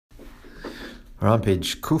We're on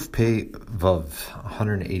page Kuf Pei Vav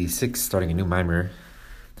 186, starting a new mimer.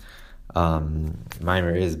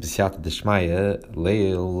 Mimer is B'siyata D'Shmaya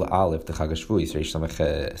Leil Aleph D'Chag HaShavuos Reish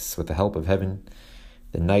Sameches. With the help of heaven,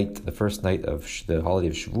 the first night of the holiday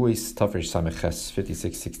of Shavuos, Tafresh Sameches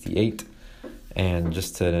 5668. And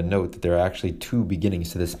just to note that there are actually two beginnings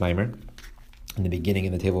to this mimer. In the beginning,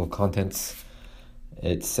 in the table of contents,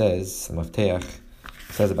 it says, Mafteach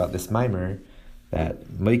says about this mimer, that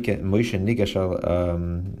Moshe Nigash,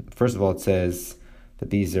 first of all, it says that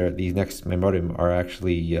these next memorim are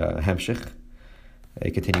actually hemshich,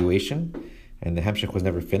 a continuation, and the hemshich was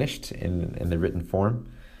never finished in the written form.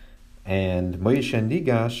 And Moshe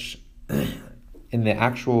Nigash, in the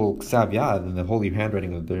actual Ksav Yad, in the holy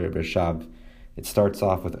handwriting of the Rashab, it starts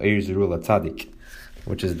off with Eir Zerul Tzadik,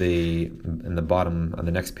 which is in the bottom, on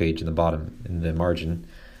the next page, in the bottom, in the margin.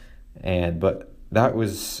 But that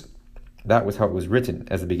was how it was written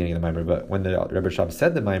as the beginning of the mimer. But when the Rebbe Rashab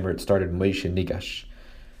said the mimer, it started Moshe Nigash.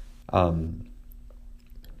 And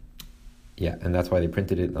that's why they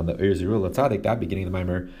printed it on the Eir Zerul Tzadik, that beginning of the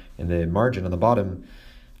mimer, in the margin on the bottom.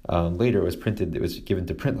 Later it was given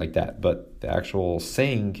to print like that. But the actual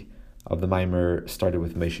saying of the mimer started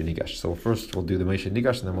with Moshe Nigash. So first we'll do the Moshe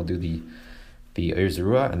Nigash, and then we'll do the Eir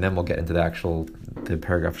Zerul, and then we'll get into the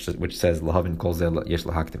paragraph which says Lahavin Kol Zeh Yesh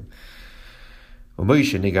Lahaktim.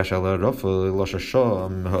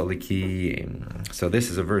 So this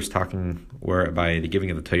is a verse talking by the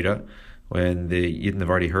giving of the Torah, when the Yidden have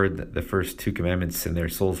already heard the first two commandments and their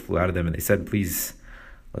souls flew out of them, and they said, please,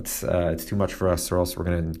 it's too much for us, or else we're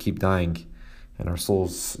going to keep dying, and our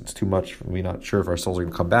souls, it's too much, we're not sure if our souls are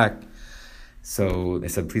going to come back. So they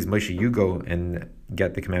said, please, Moshe, you go and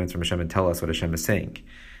get the commandments from Hashem and tell us what Hashem is saying.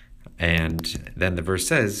 And then the verse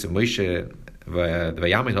says, Moshe, so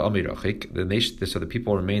the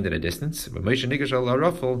people remained at a distance. Moshe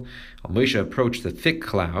approached the thick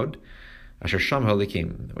cloud, which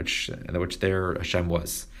there Hashem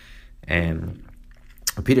was. And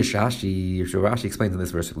Peter Rashi explains in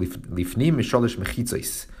this verse that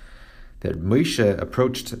Moshe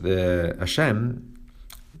approached the Hashem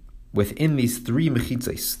within these three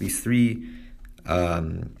mechitzos, these three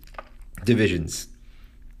divisions.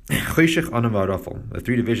 The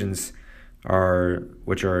three divisions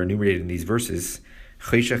which are enumerated in these verses: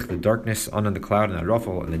 Cheshech, the darkness; Anan, the cloud; and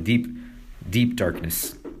Arafel, and the deep, deep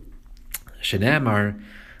darkness. Shenamar,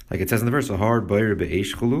 like it says in the verse, Ahar Boyer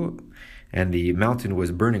Be'esh Chulu, and the mountain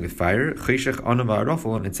was burning with fire. Cheshech, Anan,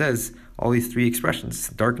 Arafel, and it says all these three expressions: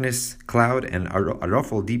 darkness, cloud, and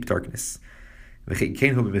Arafel, deep darkness. And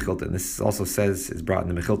this also is brought in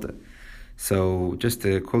the Mechilta. So just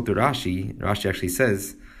to quote the Rashi actually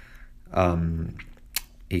says,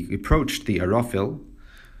 he approached the Arafil,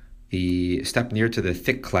 he stepped near to the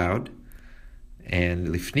thick cloud, and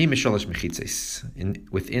lifni mishalosh mechitzes,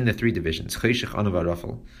 within the three divisions, cheshech, anav,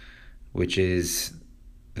 Arafil, which is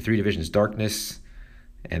the three divisions: darkness,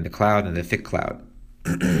 and the cloud, and the thick cloud.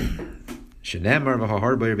 Shenemar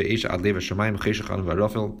v'hahar b'yer be'esh ad lev hashamayim cheshech, anav,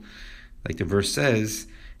 Arafil, like the verse says,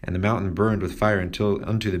 and the mountain burned with fire unto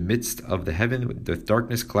the midst of the heaven with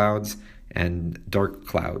darkness, clouds, and dark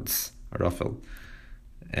clouds, Arafil.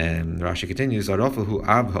 And Rashi continues, Arafil hu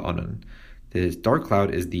ab ha'anan. The dark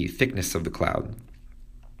cloud is the thickness of the cloud.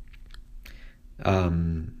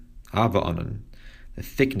 Ab ha'anan, the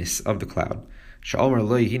thickness of the cloud. Sha'omar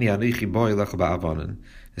lo yihini anichi boi lecha ba'avanan.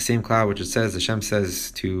 The same cloud which it says, Hashem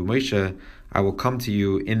says to Moshe, I will come to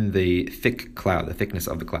you in the thick cloud, the thickness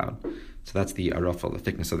of the cloud. So that's the Arafel, the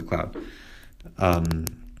thickness of the cloud.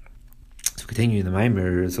 So continuing the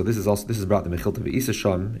Maimer, so this is brought in the Mechilta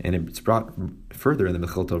v'Isasham, and it's brought further in the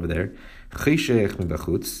Mechilta over there. Cheshech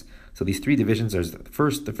mibachutz. So these three divisions are the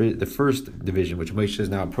first division, which Moshe is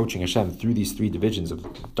now approaching Hashem through these three divisions of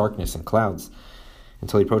darkness and clouds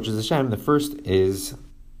until he approaches Hashem. The first is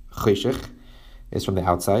Cheshech, is from the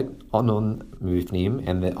outside, Anon mivifnim,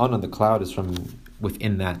 and the Anon, the cloud, is from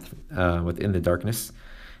within the darkness.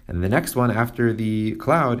 And the next one after the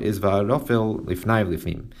cloud is Va'arafil lifnai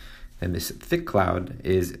lifnim. And this thick cloud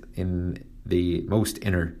is in the most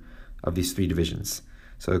inner of these three divisions.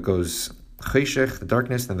 So it goes Cheshech, the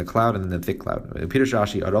darkness, then the cloud, and then the thick cloud. Peter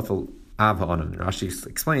Rashi, Arafil av ha'anan. Rashi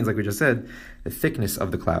explains, like we just said, the thickness of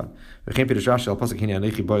the cloud.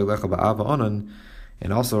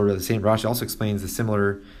 And also the same Rashi also explains the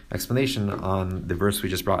similar explanation on the verse we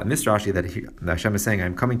just brought in this Rashi, that Hashem is saying,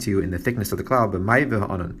 I'm coming to you in the thickness of the cloud, but ma'iveh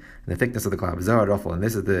ha'anan, in the thickness of the cloud. And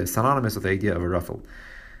this is the synonymous with the idea of a Arafil,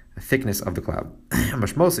 the thickness of the cloud.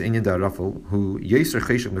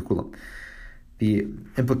 The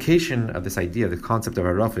implication of this idea, the concept of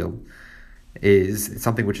Arafil, is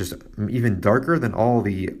something which is even darker than all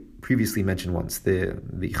the previously mentioned ones: the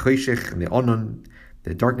choshech and the onon,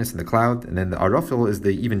 the darkness and the cloud, and then the arafil is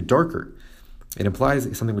the even darker. It implies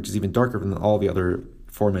something which is even darker than all the other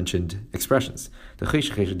aforementioned expressions. The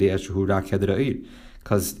choshech,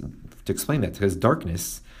 because to explain that, because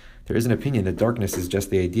darkness, there is an opinion that darkness is just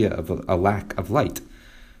the idea of a lack of light.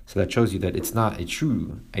 So that shows you that it's not a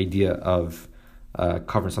true idea of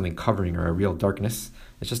covering or a real darkness.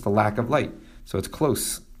 It's just a lack of light. So it's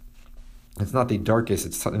close. It's not the darkest.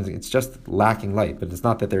 It's just lacking light. But it's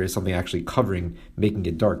not that there is something actually covering, making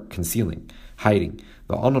it dark, concealing, hiding.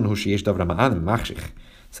 So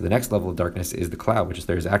the next level of darkness is the cloud, which is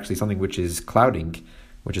there is actually something which is clouding,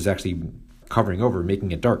 which is actually covering over,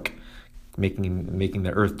 making it dark, making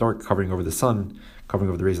the earth dark, covering over the sun, covering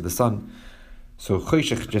over the rays of the sun. So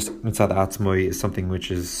choshech just mitzad atzmoi is something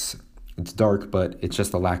which is, it's dark, but it's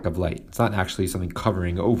just a lack of light. It's not actually something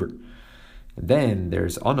covering over. And then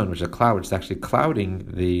there's onan, which is a cloud, which is actually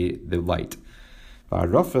clouding the light.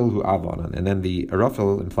 And then the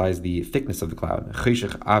arafil implies the thickness of the cloud.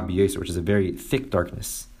 Choshech ab yoser, which is a very thick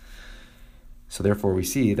darkness. So therefore we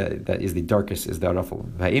see that is the darkest, is the arafil.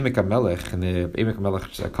 Va'emek HaMelech, and the Emek HaMelech,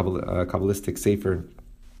 which is a Kabbalistic sefer,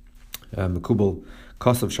 Mekubal,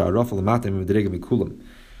 Kosav Sha'arafil Lamatim Medrega Mikulam.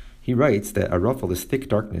 He writes that arafil is thick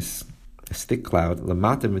darkness, a thick cloud,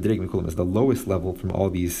 Lamatim Medrega Mikulam, is the lowest level from all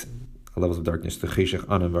these levels of darkness, the choshech,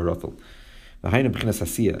 onan, arafil.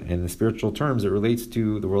 In the spiritual terms, it relates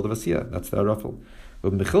to the world of Asiya. That's the arafil.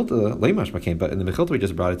 But in the Mechilta we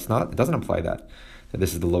just brought, it doesn't imply that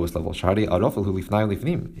this is the lowest level. It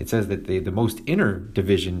says that the most inner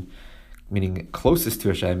division, meaning closest to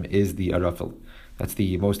Hashem, is the arafil. That's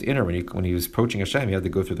the most inner. When he was approaching Hashem, he had to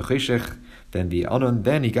go through the choshech, then the onan,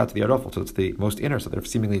 then he got to the arafil. So it's the most inner. So therefore,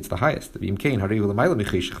 seemingly it's the highest.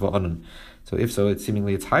 So if so, it's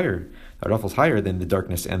seemingly it's higher. The arafil is higher than the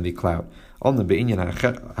darkness and the cloud. But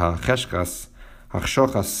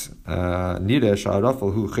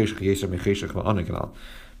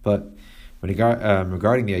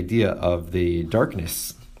regarding the idea of the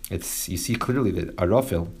darkness, you see clearly that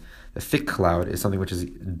arafil, the thick cloud, is something which is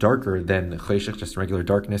darker than choshech, just regular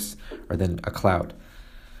darkness, or than a cloud.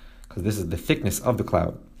 Because this is the thickness of the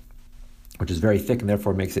cloud, which is very thick and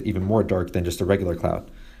therefore makes it even more dark than just a regular cloud.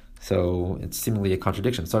 So it's seemingly a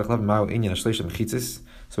contradiction. So we have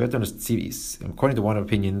to understand, according to one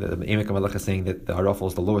opinion, the Emek HaMelech is saying that the arafil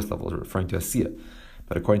is the lowest level, referring to Asiya.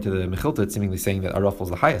 But according to the Mechilta, it's seemingly saying that arafil is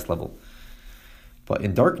the highest level. But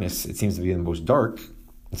in darkness, it seems to be the most dark.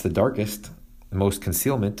 It's the darkest, the most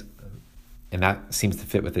concealment, and that seems to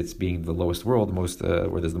fit with its being the lowest world, the most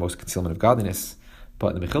where there's the most concealment of godliness.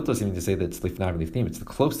 But the Mechilta seeming to say that it's lifnai v'lifnim, it's the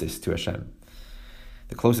closest to Hashem,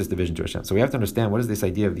 the closest division to Hashem. So we have to understand what is this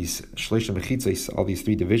idea of these shleisha mechitzos, all these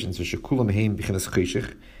three divisions, and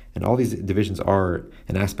all these divisions are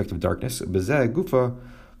an aspect of darkness. And in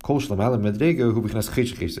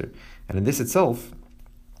this itself,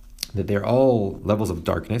 that they're all levels of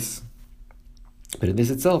darkness. But in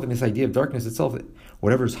this idea of darkness itself,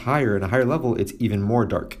 whatever is higher and a higher level, it's even more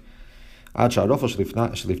dark. To the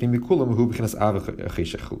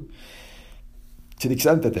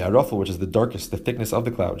extent that the arafil, which is the darkest, the thickness of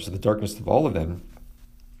the cloud, which is the darkest of all of them,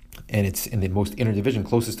 and it's in the most inner division,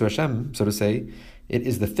 closest to Hashem, so to say, it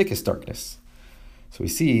is the thickest darkness. So we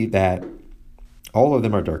see that all of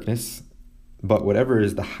them are darkness, but whatever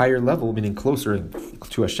is the higher level, meaning closer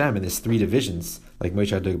to Hashem in these three divisions, like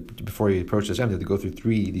Moshe had to, before he approached Hashem, he had to go through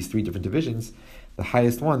these three different divisions. The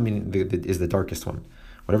highest one, meaning is the darkest one.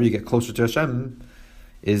 Whatever you get closer to Hashem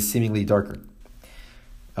is seemingly darker.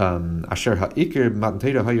 Asher ha'ikir matan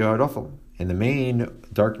Torah haya arafil. And the main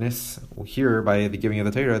darkness here, by the giving of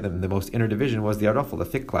the Torah, the most inner division was the arafil, the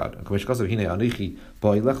thick cloud.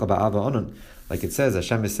 Like it says,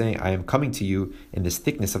 Hashem is saying, I am coming to you in this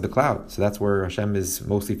thickness of the cloud. So that's where Hashem is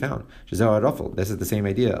mostly found. This is the same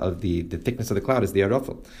idea of the thickness of the cloud is the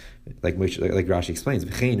arafil. Like Rashi explains.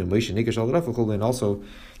 And also,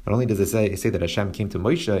 not only does it say that Hashem came to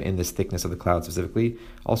Moshe in this thickness of the cloud specifically,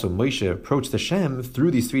 also Moshe approached Hashem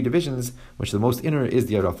through these three divisions, which the most inner is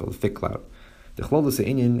the arafil, the thick cloud. The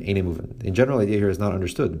in general, the idea here is not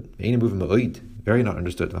understood. Very not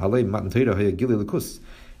understood. At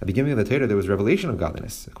the beginning of the Torah, there was revelation of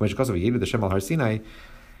godliness. Like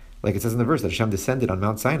it says in the verse that Hashem descended on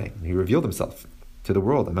Mount Sinai. He revealed himself to the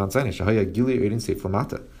world on Mount Sinai.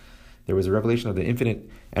 There was a revelation of the infinite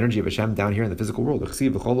energy of Hashem down here in the physical world. Like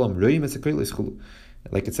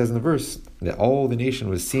it says in the verse, that all the nation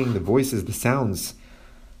was seeing the voices, the sounds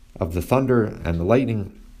of the thunder and the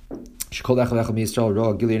lightning. Which the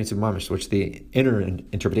inner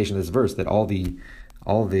interpretation of this verse, that all the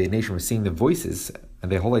nation was seeing the voices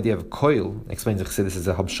And the whole idea of koil explains that this is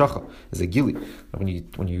a hamshacha, is a gili.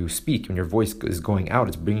 When you speak, when your voice is going out,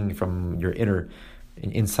 it's bringing from your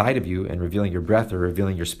inside of you and revealing your breath or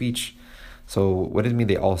revealing your speech. So what does it mean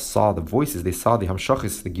they all saw the voices? They saw the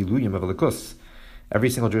hamshachis, the giluyim of Elikus. Every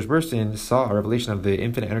single Jewish person saw a revelation of the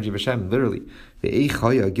infinite energy of Hashem, literally. So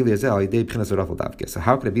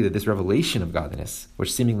how could it be that this revelation of godliness,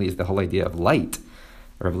 which seemingly is the whole idea of light,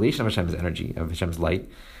 a revelation of Hashem's energy, of Hashem's light,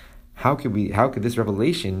 how could this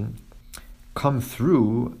revelation come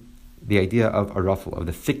through the idea of arafel, of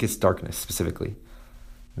the thickest darkness specifically?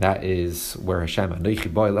 That is where Hashem, I'm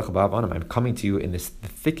coming to you in the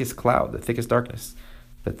thickest cloud, the thickest darkness.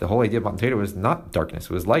 That the whole idea of Matan Torah was not darkness,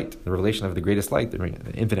 it was light, the revelation of the greatest light, the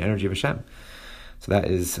infinite energy of Hashem. So that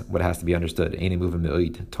is what has to be understood.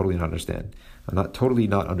 Totally not understand. Totally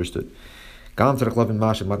not understood. We also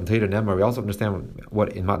understand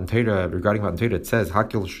what in Matan Torah, regarding Matan Torah, it says,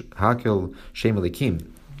 Hakil Shem Elikim.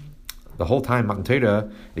 The whole time Matan Torah,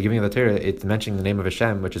 the giving of the Torah, it's mentioning the name of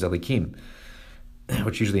Hashem, which is Elikim,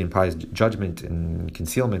 which usually implies judgment and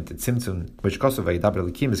concealment. It's Simtzum, which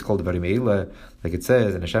Elikim is called Varim, like it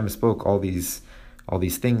says, and Hashem spoke all these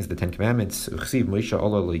things, the Ten Commandments. And it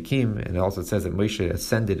also says that Moshe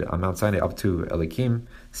ascended on Mount Sinai up to Elikim,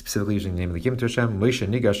 specifically using the name Elikim to Hashem. Moshe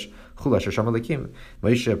Nigash Chulash Hashem Elikim.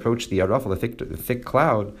 Moshe approached the Arafel, the thick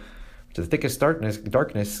cloud, which is the thickest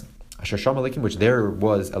darkness, Hashem Elikim, which there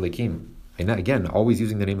was Elikim. And again, always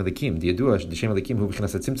using the name of Elikim. The Yadua, the Shem Elikim, who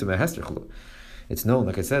b'chinas Tzimtzum Hester Chulu. It's known,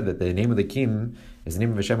 like I said, that the name of the Kim is the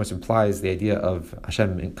name of Hashem, which implies the idea of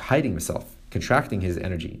Hashem hiding himself, contracting his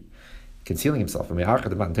energy, concealing himself. So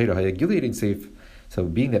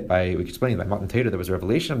being that we explained by Matan Torah there was a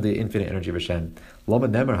revelation of the infinite energy of Hashem.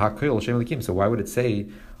 So why would it say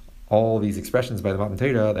all these expressions by the Matan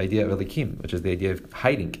Torah, the idea of Elikim, which is the idea of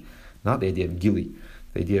hiding, not the idea of Gili,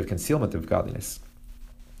 the idea of concealment of godliness.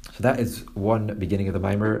 So that is one beginning of the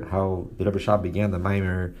Maimer, how the Rebbe Shab began the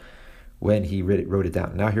Maimer when he wrote it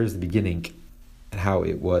down. Now here's the beginning and how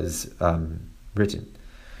it was written.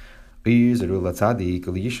 There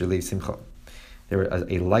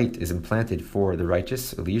a light is implanted for the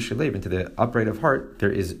righteous, into the upright of heart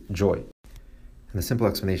there is joy. And the simple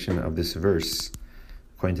explanation of this verse,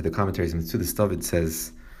 according to the commentaries, Metzudas David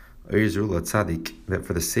says, that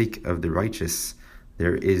for the sake of the righteous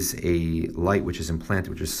there is a light which is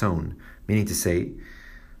implanted, which is sown. Meaning to say,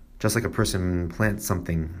 just like a person plants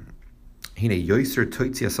something, a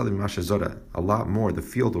lot more, the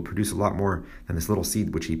field will produce a lot more than this little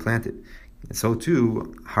seed which he planted. And so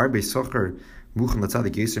too, so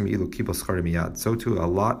too a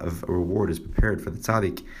lot of a reward is prepared for the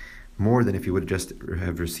tzaddik, more than if he would just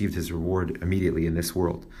have received his reward immediately in this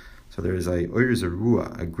world. So there is a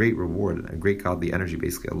great reward, a great godly energy,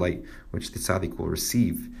 basically a light, which the tzaddik will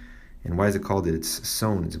receive. And why is it called it? It's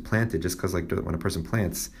sown, it's planted, just because like when a person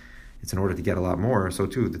plants, it's in order to get a lot more. So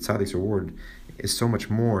too, the tzaddik's reward is so much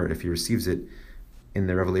more if he receives it in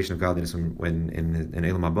the revelation of godliness when in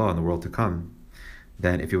Elam Haba, in the world to come,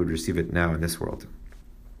 than if he would receive it now in this world.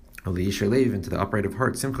 Into the upright of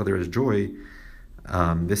heart, simcha, there is joy.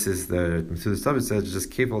 This is the Metzudas David says just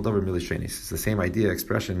keval davar milishenis. It's the same idea,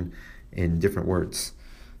 expression in different words.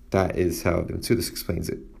 That is how the Metzudas explains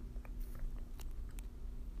it.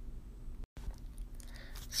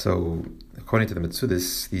 So, according to the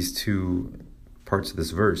Metzudas, these two parts of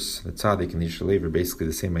this verse, the tzaddik and the yishalev, are basically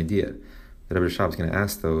the same idea. The Rebbe Shab is going to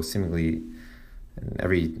ask, though, seemingly, and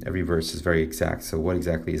every verse is very exact. So, what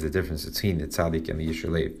exactly is the difference between the tzaddik and the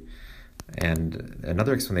yishalev? And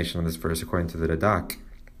another explanation of this verse, according to the Radak,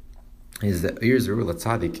 is that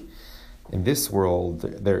tzaddik, in this world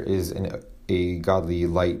there is a godly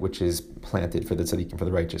light which is planted for the tzaddikim, for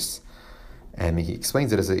the righteous. And he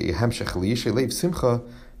explains it as a hemshech liyishalev simcha,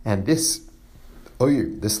 and this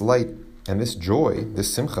light and this joy,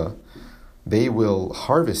 this simcha, they will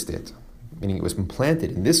harvest it, meaning it was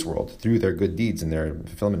implanted in this world through their good deeds and their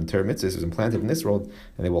fulfillment of Torah mitzvahs. It was implanted in this world,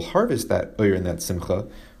 and they will harvest that oyer and that simcha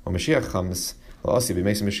when Mashiach comes,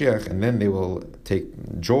 and then they will take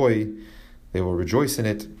joy, they will rejoice in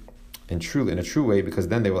it in a true way, because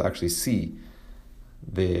then they will actually see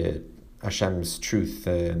the Hashem's truth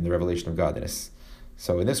and the revelation of godliness.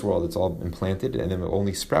 So in this world, it's all implanted, and then it will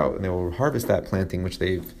only sprout, and they will harvest that planting which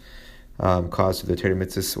they've caused through the Torah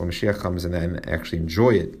mitzvahs when Mashiach comes, and then actually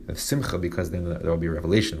enjoy it with simcha, because then there will be a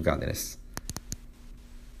revelation of godliness.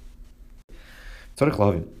 So we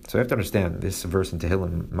have to understand this verse in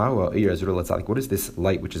Tehillim. What is this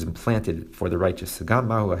light which is implanted for the righteous? And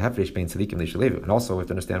also we have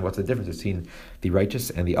to understand what's the difference between the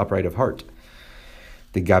righteous and the upright of heart.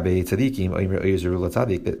 The Gabe Tzadikim,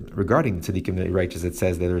 that regarding Tzadikim, the righteous, it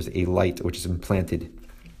says that there's a light which is implanted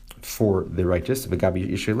for the righteous.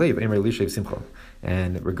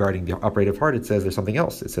 And regarding the upright of heart, it says there's something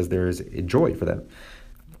else. It says there is a joy for them.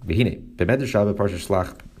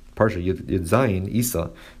 Parsha Yud Zayin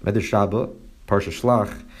Isa Medrash Shaba Parsha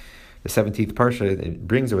Shlach, the 17th parsha, it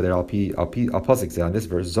brings over there al pasuk on this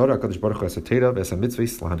verse. Zora Kadosh Baruch Hu Esatera V'Esa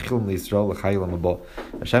Mitzvahs Lahanchilum LeYisrael L'Chayil Amabah.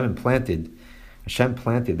 Hashem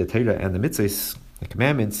planted the Torah and the mitzvahs, the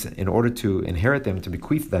commandments, in order to inherit them, to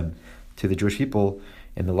bequeath them to the Jewish people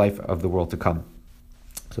in the life of the world to come.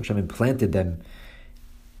 So Hashem implanted them,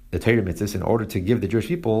 the Torah mitzvahs, in order to give the Jewish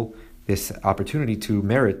people this opportunity to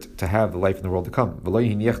merit to have the life in the world to come.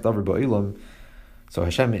 So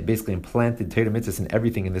Hashem basically implanted Torah mitzvahs in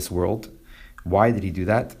everything in this world. Why did He do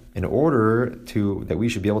that? In order that we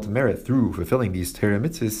should be able to merit through fulfilling these Torah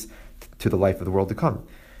mitzvahs to the life of the world to come.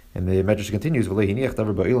 And the Medrash continues, Hashem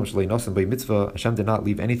did not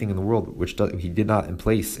leave anything in the world which He did not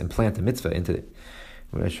implant a mitzvah into it.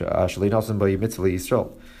 Which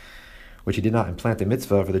He did not implant a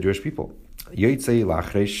mitzvah for the Jewish people. So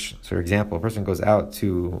for example, a person goes out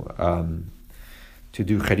to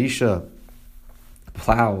do charisha,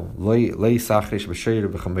 plow,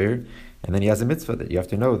 and then he has a mitzvah that you have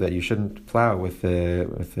to know that you shouldn't plow with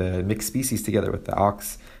mixed species together, with the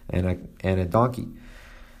ox and a donkey.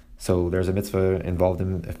 So there's a mitzvah involved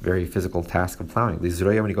in a very physical task of plowing.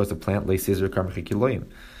 When he goes to plant, and when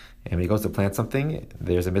he goes to plant something,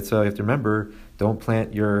 there's a mitzvah you have to remember: don't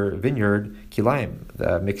plant your vineyard kilayim,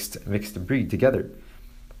 the mixed breed together,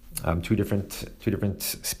 two different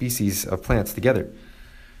species of plants together.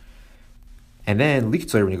 And then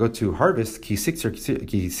liktzor, when you go to harvest, and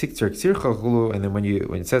then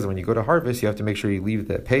when it says when you go to harvest, you have to make sure you leave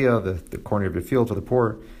the peah, the corner of your field, for the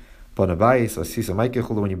poor. When you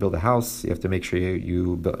build a house, you have to make sure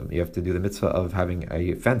you have to do the mitzvah of having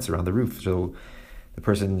a fence around the roof, so the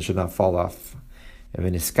person should not fall off.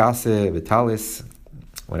 When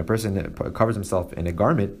a person covers himself in a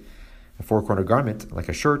garment, a four-corner garment, like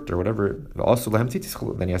a shirt or whatever,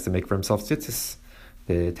 then he has to make for himself tzitzis,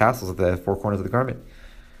 the tassels of the four corners of the garment.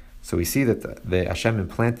 So we see that the Hashem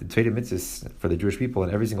implanted Torah mitzvahs for the Jewish people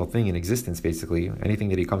in every single thing in existence, basically, anything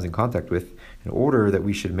that He comes in contact with, in order that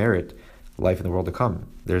we should merit life in the world to come.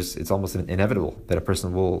 It's almost inevitable that a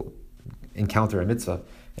person will encounter a mitzvah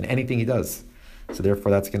in anything he does. So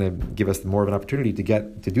therefore, that's going to give us more of an opportunity to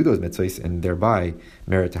do those mitzvahs and thereby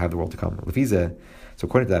merit to have the world to come. So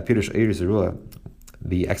according to that, Pirush Eir Zerua,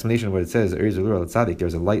 the explanation of what it says, Eir Zerua L'Tzadik,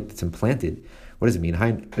 there's a light that's implanted. What does it mean?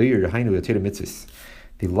 Eir Hainu Torah mitzvahs.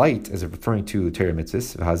 The light is referring to Torah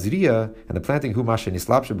mitzvahs. And the planting,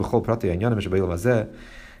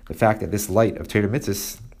 the fact that this light of Torah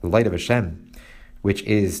mitzvahs, the light of Hashem, which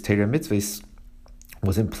is Torah mitzvahs,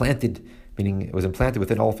 was implanted, meaning it was implanted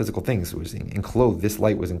within all physical things. It was enclosed. This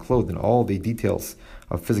light was enclosed in all the details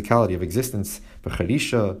of physicality, of existence.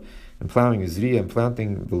 B'charisha, and plowing, Zriya, and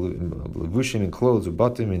planting, levushim, and clothes,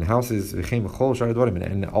 ubatim, and houses,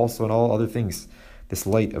 and also in all other things. This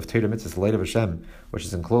light of Torah mitzvahs, the light of Hashem, which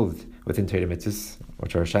is enclosed within Torah mitzvahs,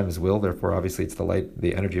 which are Hashem's will. Therefore, obviously, it's the light,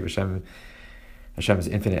 the energy of Hashem, Hashem's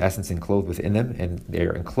infinite essence enclosed within them, and they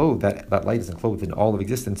are enclosed. That light is enclosed within all of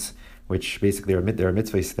existence, which basically are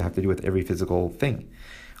mitzvahs that have to do with every physical thing.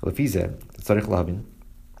 According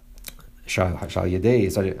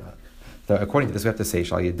to this, we have to say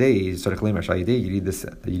Shal Yedei. You read this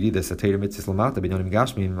Torah mitzvahs lamata b'nonim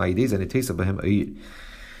gashmim la'yedei zanetesa b'hem ayir.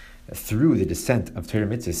 Through the descent of Torah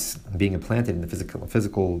mitzvahs being implanted in the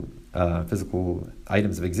physical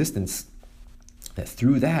items of existence, that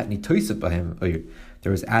through that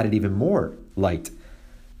there was added even more light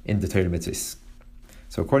in the Torah mitzvahs.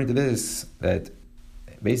 So according to this, that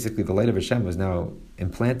basically the light of Hashem was now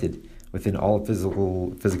implanted within all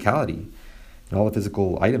physicality and all the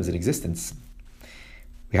physical items in existence.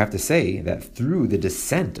 We have to say that through the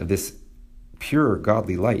descent of this pure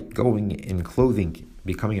godly light, going in clothing,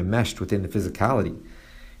 becoming enmeshed within the physicality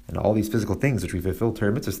and all these physical things which we fulfill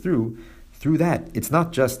Torah mitzvahs through that, it's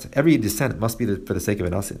not just every descent must be for the sake of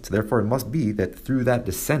an asin. So therefore, it must be that through that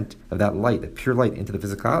descent of that light, that pure light into the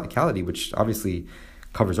physicality, which obviously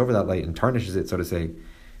covers over that light and tarnishes it, so to say.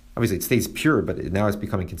 Obviously, it stays pure, but now it's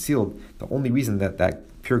becoming concealed. The only reason that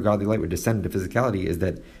pure godly light would descend into physicality is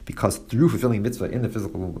that because through fulfilling mitzvah in the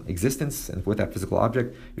physical existence and with that physical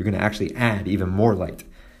object, you're going to actually add even more light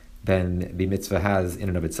than the mitzvah has in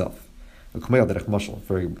and of itself. For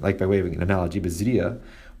like by way of an analogy, bezriya,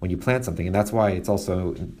 when you plant something, and that's why it's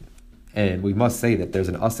also, and we must say that there's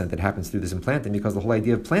an ascent that happens through this implanting, because the whole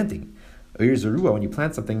idea of planting, when you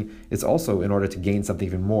plant something, it's also in order to gain something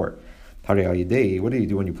even more. What do you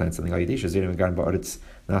do when you plant something? Went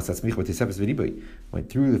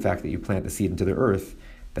through the fact that you plant the seed into the earth,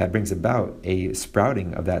 that brings about a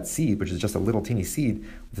sprouting of that seed, which is just a little teeny seed,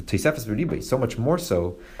 the Tosefes v'ribui, so much more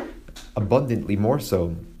so, abundantly more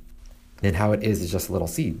so, than how it is just a little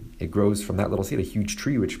seed. It grows from that little seed a huge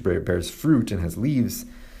tree which bears fruit and has leaves,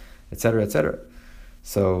 etc., etc.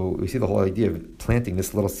 So we see the whole idea of planting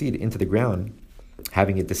this little seed into the ground,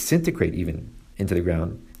 having it disintegrate even into the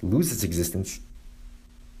ground, lose its existence,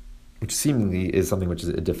 which seemingly is something which is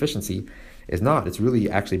a deficiency, is not. It's really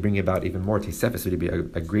actually bringing about even more Tosefes, to be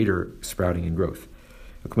a greater sprouting and growth.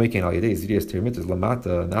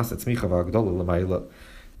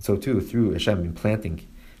 So too, through Hashem planting,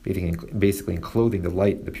 basically enclothing the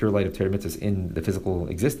light, the pure light of Torah mitzvahs in the physical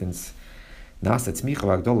existence, it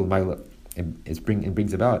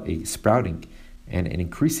brings about a sprouting and an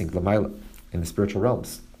increasing l'mayla in the spiritual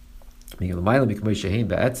realms.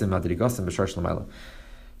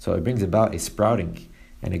 So it brings about a sprouting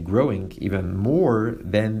and a growing even more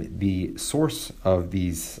than the source of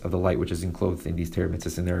the light, which is enclosed in these Torah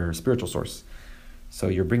mitzvahs, in their spiritual source. So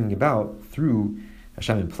you're bringing about through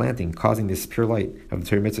Hashem implanting, causing this pure light of the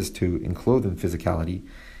Torah mitzvahs to enclose in physicality,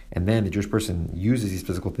 and then the Jewish person uses these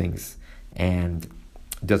physical things and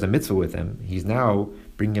does a mitzvah with them. He's now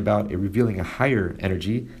bringing about revealing a higher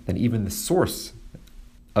energy than even the source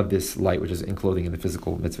of this light, which is enclosing in the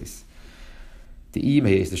physical mitzvahs.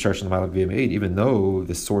 Even though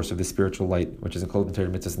the source of the spiritual light, which is enclosed in Torah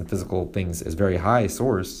mitzvahs and the physical things, is very high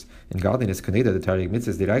source in godliness, like the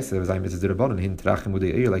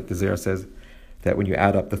Zohar says, that when you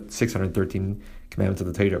add up the 613 commandments of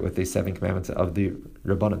the Torah with the 7 commandments of the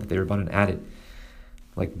Rabbanan, that the Rabbanan added,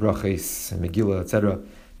 like brachos and Megillah, etc.,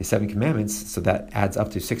 the 7 commandments, so that adds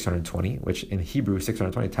up to 620, which in Hebrew,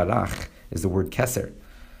 620, tarach, is the word keser.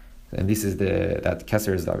 And this is that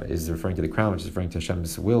keser is referring to the crown, which is referring to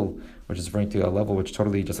Hashem's will, which is referring to a level which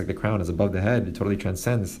totally, just like the crown is above the head, it totally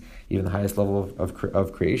transcends even the highest level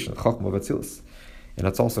of creation, Chochmah v'Atzilus. And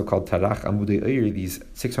that's also called Tarach Amudei Eir, these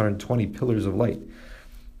 620 pillars of light.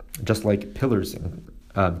 Just like pillars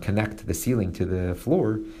connect the ceiling to the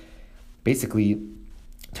floor, basically,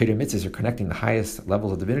 Torah mitzvahs are connecting the highest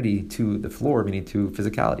levels of divinity to the floor, meaning to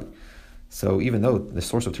physicality. So even though the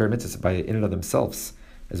source of Torah mitzvahs by in and of themselves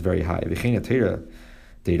is very high, and also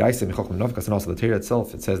the Torah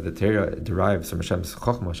itself, it says that Torah derives from Hashem's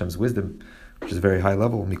Chochmah, Hashem's wisdom, which is a very high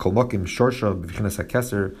level. Mikol Mokim Shorsha B'Chinas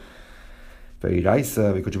HaKeser.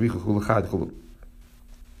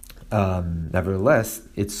 Nevertheless,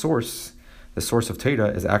 its source, the source of Torah,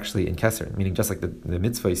 is actually in Keser, meaning just like the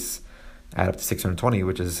mitzvahs add up to 620,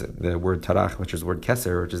 which is the word Tarach, which is the word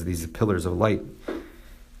Keser, which is these pillars of light,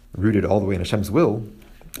 rooted all the way in Hashem's will.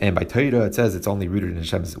 And by Torah, it says it's only rooted in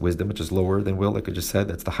Hashem's wisdom, which is lower than will, like I just said.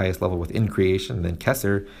 That's the highest level within creation. And then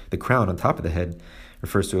Keser, the crown on top of the head,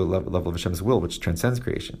 refers to a level of Hashem's will, which transcends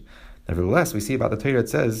creation. Nevertheless, we see about the Torah, it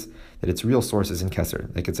says that its real source is in Keser.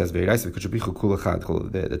 Like it says, the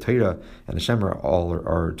Torah and Hashem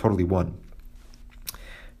are totally one,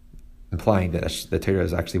 implying that the Torah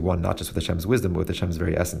is actually one, not just with Hashem's wisdom, but with Hashem's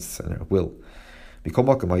very essence and will. But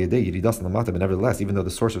nevertheless, even though the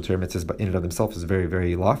source of Torah mitzvahs in and of themselves is very,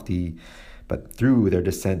 very lofty, but through their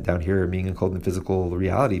descent down here, being enclosed in physical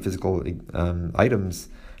reality, physical items,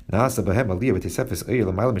 it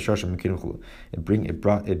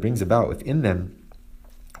brings about within them,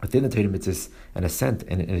 within the Torah mitzvahs, an ascent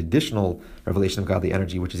and an additional revelation of godly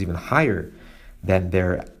energy, which is even higher than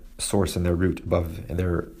their source and their root, above and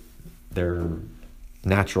their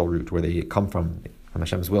natural root, where they come from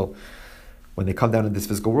Hashem's will. When they come down in this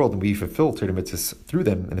physical world and we fulfill Torah mitzvahs through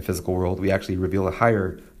them in the physical world, we actually reveal a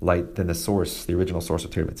higher light than the source, the original source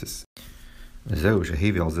of Torah mitzvahs. So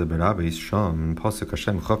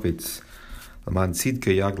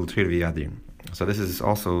this is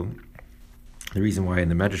also the reason why in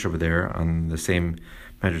the Medrash over there, on the same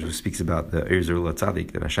Medrash who speaks about the Eir Zerula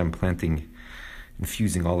Tzadik, that Hashem planting,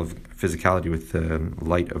 infusing all of physicality with the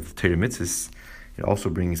light of Torah mitzvahs, it also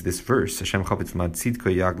brings this verse, Hashem Chafetz L'man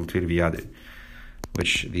Tzidka Yagdil Torah V'Yadir,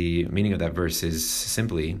 which the meaning of that verse is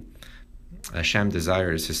simply, Hashem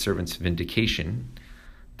desires His servant's vindication,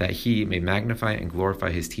 that He may magnify and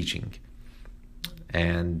glorify His teaching.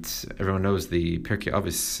 And everyone knows the Pirkei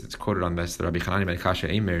Avos, it's quoted on this, the Rabbi Chanani ben Kasha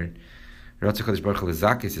Eimer,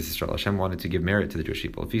 Hashem wanted to give merit to the Jewish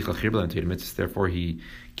people. Therefore, He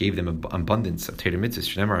gave them abundance of Torah mitzvahs.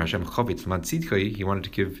 He wanted to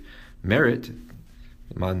give merit.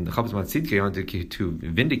 He wanted to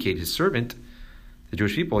vindicate His servant, the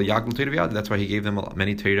Jewish people. That's why He gave them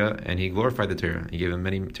many Torah, and He glorified the Torah. He gave them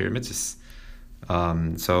many Torah mitzvahs.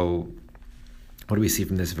 So, what do we see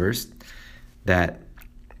from this verse? that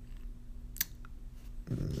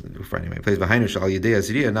anyway, it plays behind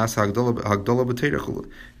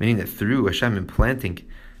meaning that through Hashem implanting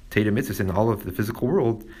Teda mitzvahs in all of the physical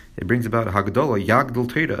world, it brings about a Hagdola, Yagdol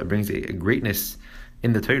Teda. It brings a greatness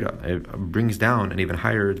in the Teda. It brings down an even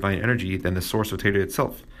higher divine energy than the source of Teda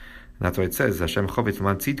itself. And that's why it says, Hashem Chovetz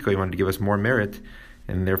L'man Tzidko, He wanted to give us more merit,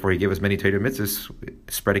 and therefore He gave us many Teda mitzvahs,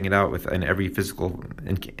 spreading it out within every physical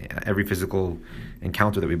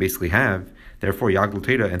encounter that we basically have. Therefore, Yagdol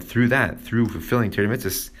Teda, and through that, through fulfilling Teda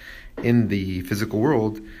mitzvahs in the physical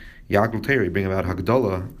world, Yagdol Teda, bring about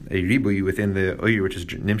Hagdola, a ribuy within the Oyr, which is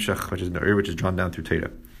Nimshach, which is the Oyr, which is drawn down through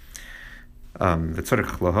Teda. We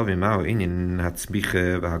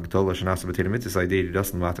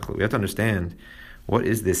have to understand what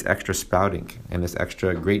is this extra spouting and this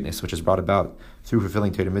extra greatness which is brought about through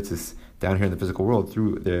fulfilling Teda mitzvahs down here in the physical world,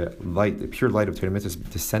 through the light, the pure light of Teda mitzvahs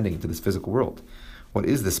descending into this physical world. What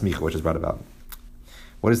is the smicha which is brought about?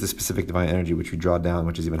 What is the specific divine energy which we draw down,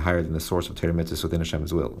 which is even higher than the source of Teda mitzvahs within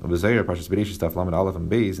Hashem's will? Zayar, Parshas Bereishis, Daf Lamed Aleph and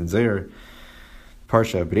Beis, and Zayar,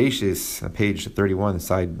 Parsha Bereishis, page 31,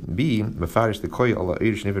 side B, Mefarish the Koy Allah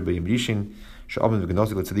Eirish Never B'Yim Rishin, Sha'abim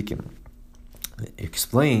V'Gnozi L'Tzadikim. It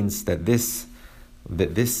explains that this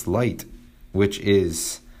light, which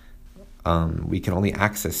is we can only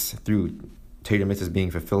access through Teda mitzvahs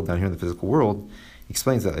being fulfilled down here in the physical world,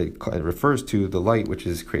 explains that it refers to the light which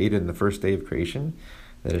is created in the first day of creation,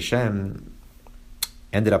 that Hashem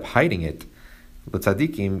ended up hiding it,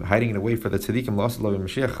 l'tzadikim, hiding it away for the tzadikim. Lost love when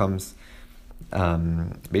Mashiach comes.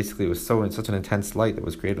 Basically, it was such an intense light that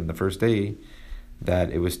was created on the first day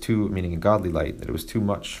that it was too, meaning a godly light, that it was too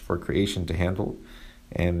much for creation to handle,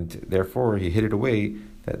 and therefore He hid it away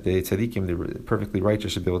that the tzadikim, the perfectly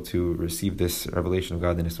righteous, should be able to receive this revelation of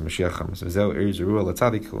godliness when Mashiach comes. And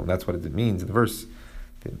that's what it means in the verse.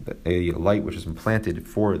 A light which is implanted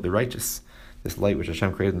for the righteous, this light which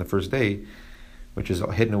Hashem created in the first day, which is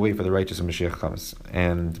hidden away for the righteous when Mashiach comes.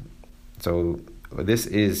 And so this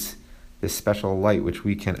is this special light which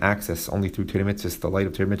we can access only through Teda mitzvahs. The light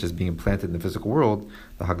of Teda mitzvahs being implanted in the physical world.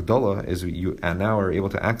 The Hagdola is you now are able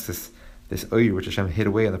to access this Oyr which Hashem hid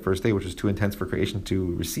away on the first day, which was too intense for creation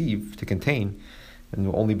to receive, to contain, and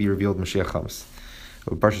will only be revealed when Mashiach comes.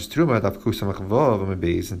 Parshas Truma, Daf Kusamach Vav,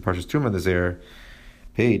 and Parshas Truma, there's there,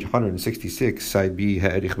 page 166, side B,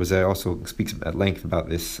 Ha'erich Bazeh also speaks at length about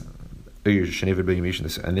this Oyr Shenever B'Yim Rishin,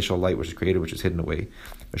 this initial light which is created, which is hidden away.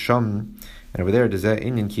 And over there, and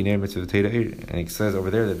it says over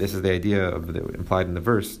there that this is the idea of implied in the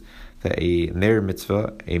verse, that a ner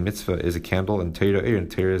mitzvah, a mitzvah is a candle, and Teda Oyr, and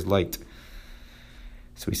Teda is light.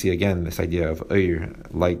 So we see again this idea of Oyr,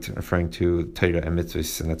 light, referring to Teda and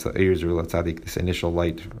mitzvahs, and that's the Oyr Zerul Tzadik, this initial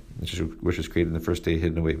light which was created in the first day,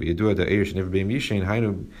 hidden away.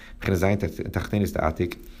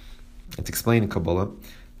 It's explained in Kabbalah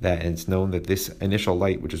that it's known that this initial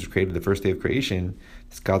light, which was created the first day of creation,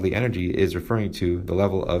 this godly energy, is referring to the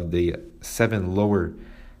level of the 7 lower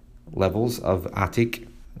levels of Atik,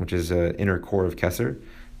 which is an inner core of Keser.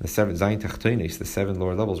 The 7 Zayin Tachtonis, the 7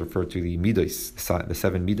 lower levels, refer to the Midos, the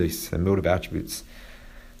 7 Midos, the motive attributes,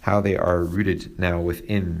 how they are rooted now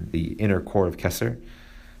within the inner core of Keser.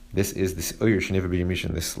 This is this Oyr Shenever B'Yim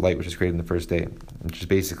Rishin, this light which is created in the first day, which is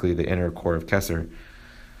basically the inner core of Keser.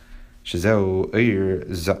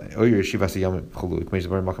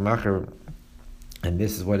 And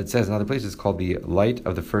this is what it says in other places, called the light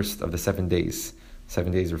of the first of the 7 days.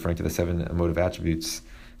 7 days referring to the 7 emotive attributes,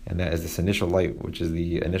 and that is this initial light, which is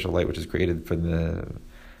the initial light which is created for the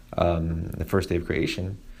first day of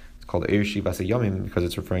creation. It's called Eir Shivas Yomim because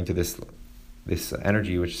it's referring to this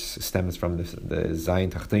energy which stems from the Zayin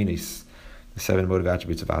Tachtonis, the 7 emotive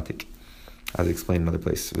attributes of Atik, as explained in another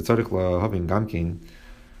place. So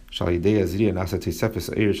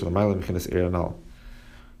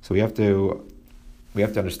we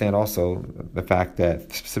have to understand also the fact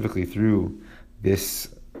that specifically through this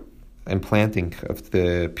implanting of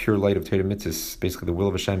the pure light of Teda mitzvahs, basically the will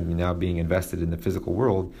of Hashem now being invested in the physical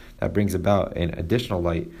world, that brings about an additional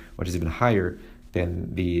light which is even higher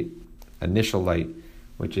than the initial light,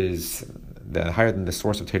 which is higher than the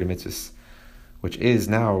source of Teda mitzvahs, which is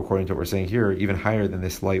now, according to what we're saying here, even higher than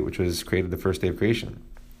this light which was created the first day of creation.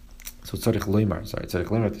 So tzarich loymar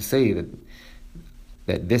to say that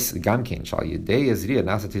this gamkin shal yidei azriya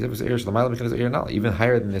nasa tisavus eir shalamayla mechanas eir nal, even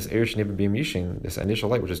higher than this eir shenever b'yim rishin, this initial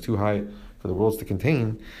light which is too high for the worlds to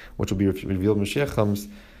contain, which will be revealed when Mashiach comes.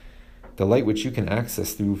 The light which you can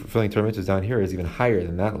access through fulfilling Torah mitzvahs down here is even higher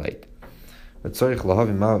than that light. But we have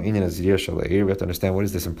to understand what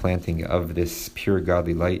is this implanting of this pure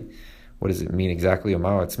godly light, What does it mean exactly? And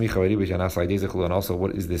also,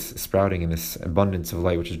 what is this sprouting and this abundance of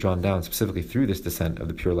light which is drawn down specifically through this descent of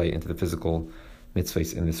the pure light into the physical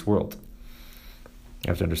mitzvahs in this world? You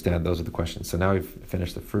have to understand those are the questions. So now we've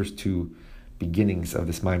finished the first two beginnings of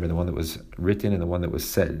this mimer, the one that was written and the one that was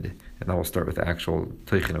said. And now we'll start with the actual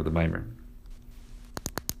teichin of the mimer.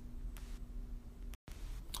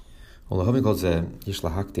 So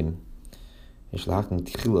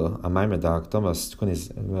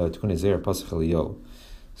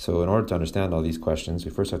in order to understand all these questions,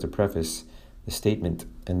 we first have to preface the statement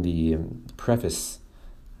and the preface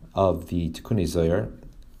of the Tikkunei Zohar,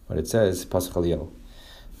 what it says, Pasach Eliyahu.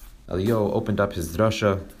 Eliyahu opened up his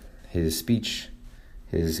drasha, his speech,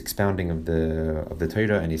 his expounding of the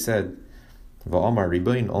Torah, and he said, Va'amar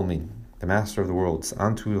Riboin Olmin, the master of the worlds,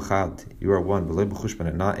 Antu Chad, you are one, v'lo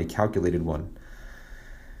b'chushbon, not a calculated one,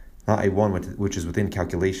 not a one which is within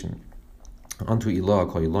calculation. Antu Ilah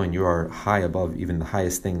Kol Eloin, you are high above even the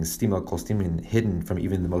highest things, Stima Kol Stimin, hidden from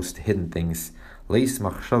even the most hidden things. Leis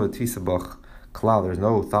Machshava Tvisabach Klal, there's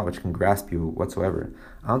no thought which can grasp you whatsoever.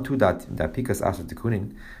 Antu that Pikas Asher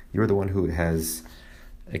Tikunin, you're the one who has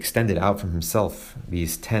extended out from himself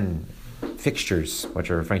these 10 fixtures,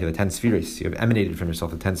 which are referring to the 10 spheres. You have emanated from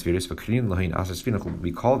yourself the 10 spheres.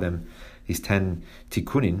 We call them these 10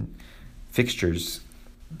 tikunin, fixtures,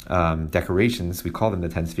 decorations. We call them the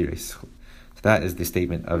 10 spheres. So that is the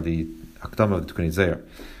statement of the Hakdama of the Tikkunei Zohar.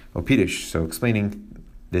 Pirush, so explaining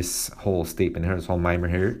this whole statement here, this whole mimer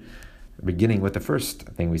here, beginning with the first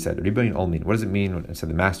thing we said, Riboin Olmin. What does it mean when it said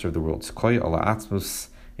the master of the worlds? Koi ala atzmus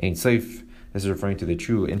ein soif. This is referring to the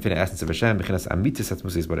true infinite essence of Hashem,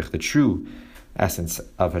 the true essence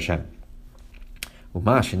of Hashem.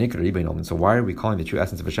 So why are we calling the true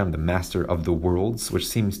essence of Hashem the master of the worlds, which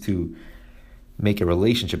seems to make a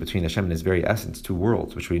relationship between Hashem and his very essence, two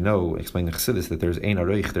worlds, which we know, explain the Chassidus, that there's ein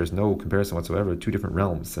areich, there's no comparison whatsoever, two different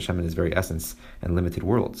realms, Hashem and his very essence, and limited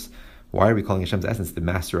worlds. Why are we calling Hashem's essence the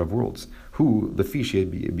master of worlds? Who, because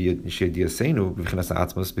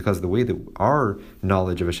the way that our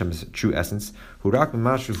knowledge of Hashem's true essence,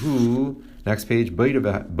 next page,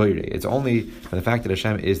 it's only from the fact that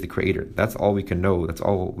Hashem is the creator. That's all we can know, that's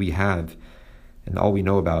all we have, and all we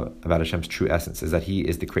know about Hashem's true essence is that He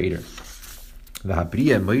is the creator. And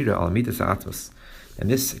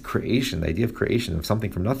this creation, the idea of creation of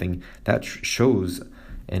something from nothing, that shows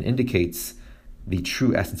and indicates the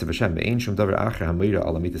true essence of Hashem. There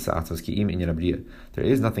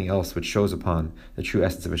is nothing else which shows upon the true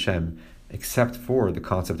essence of Hashem except for the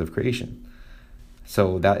concept of creation.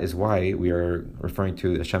 So that is why we are referring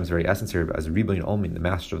to Hashem's very essence here as Riboin Olmin, the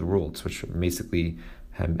master of the worlds, which basically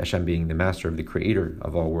Hashem being the master of the creator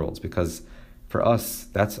of all worlds, because for us,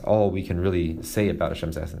 that's all we can really say about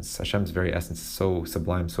Hashem's essence. Hashem's very essence is so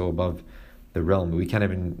sublime, so above the realm, we can't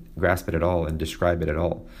even grasp it at all and describe it at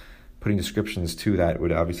all. Putting descriptions to that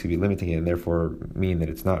would obviously be limiting it and therefore mean that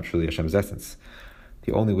it's not truly Hashem's essence.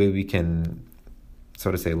 The only way we can, so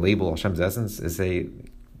to say, label Hashem's essence is say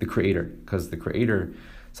the creator, because the creator,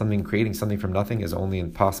 creating something from nothing is only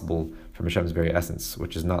possible from Hashem's very essence,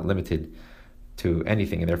 which is not limited to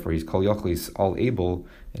anything, and therefore He's Kol Yochel, He's all able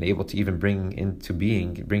and able to even bring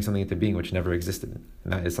something into being which never existed.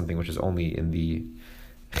 And that is something which is only in the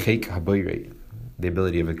Chek HaBoirei, the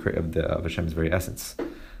ability of Hashem's very essence.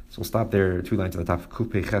 So we'll stop there, 2 lines on the top of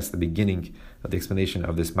Kufei Ches, the beginning of the explanation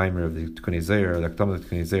of this mimer of the Tikkunei Zohar, the Hakdama of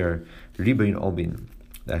the Tikkunei Zohar, Riboin Olmin,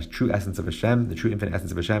 the true essence of Hashem, the true infinite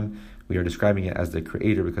essence of Hashem. We are describing it as the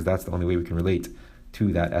creator because that's the only way we can relate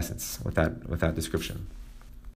to that essence with that description.